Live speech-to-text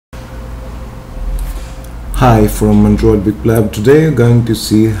Hi from Android Big Lab. Today you're going to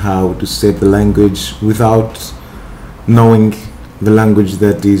see how to set the language without knowing the language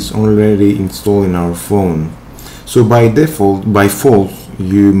that is already installed in our phone. So by default,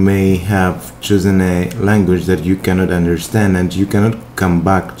 you may have chosen a language that you cannot understand and you cannot come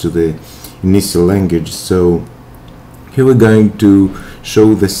back to the initial language. So here we're going to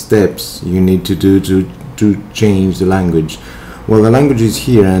show the steps you need to do to change the language. Well, the language is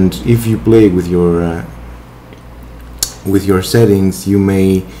here, and if you play with your settings, you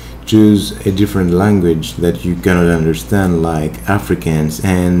may choose a different language that you cannot understand, like Afrikaans,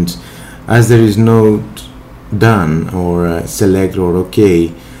 and as there is no done or select or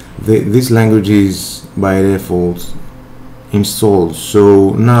OK, this language is by default installed. So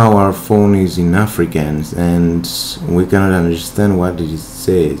now our phone is in Afrikaans and we cannot understand what it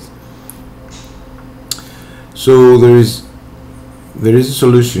says. So there is a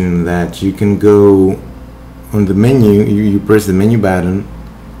solution that you can go on the menu. You press the menu button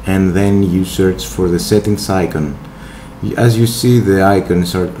and then you search for the settings icon. As you see, the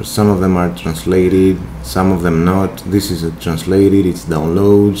icons are, some of them are translated, some of them not. This is translated, it's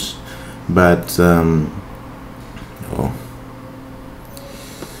downloads, but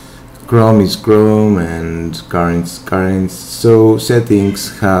Chrome is Chrome and currents. So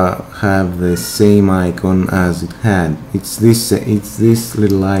settings have the same icon as it had. It's this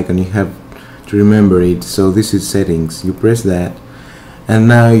little icon, you have to remember it. So this is settings, you press that and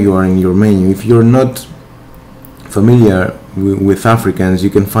now you are in your menu. If you're not familiar with Afrikaans, you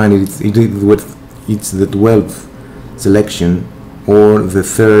can find it's the 12th selection or the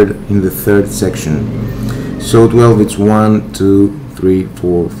third in the third section. So 12, it's 1, 2, 3,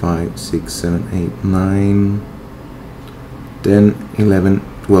 4, 5, 6, 7, 8, 9, 10, 11,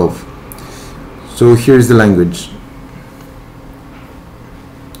 12. So here's the language.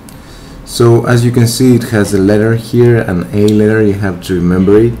 So as you can see, it has a letter here, an A letter, you have to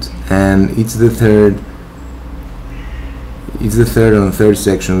remember it, and it's the third on the third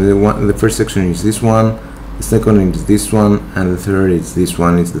section. The first section is this one, the second is this one, and the third is this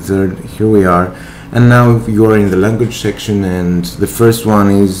one. It's the third. Here we are, and now you are in the language section, and the first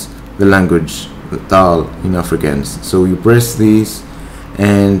one is the language, the taal in Afrikaans. So you press this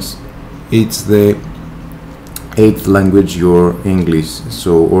and it's the 8th language, your English.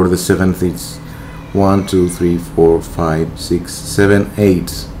 So, or the 7th, it's 1, 2, 3, 4, 5, 6, 7,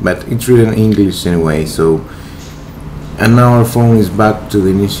 8, but it's written English anyway. So, and now our phone is back to the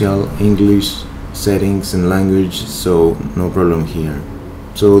initial English settings and language, so no problem here.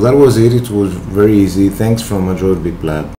 So that was it. It was very easy. Thanks from Android Big Lab.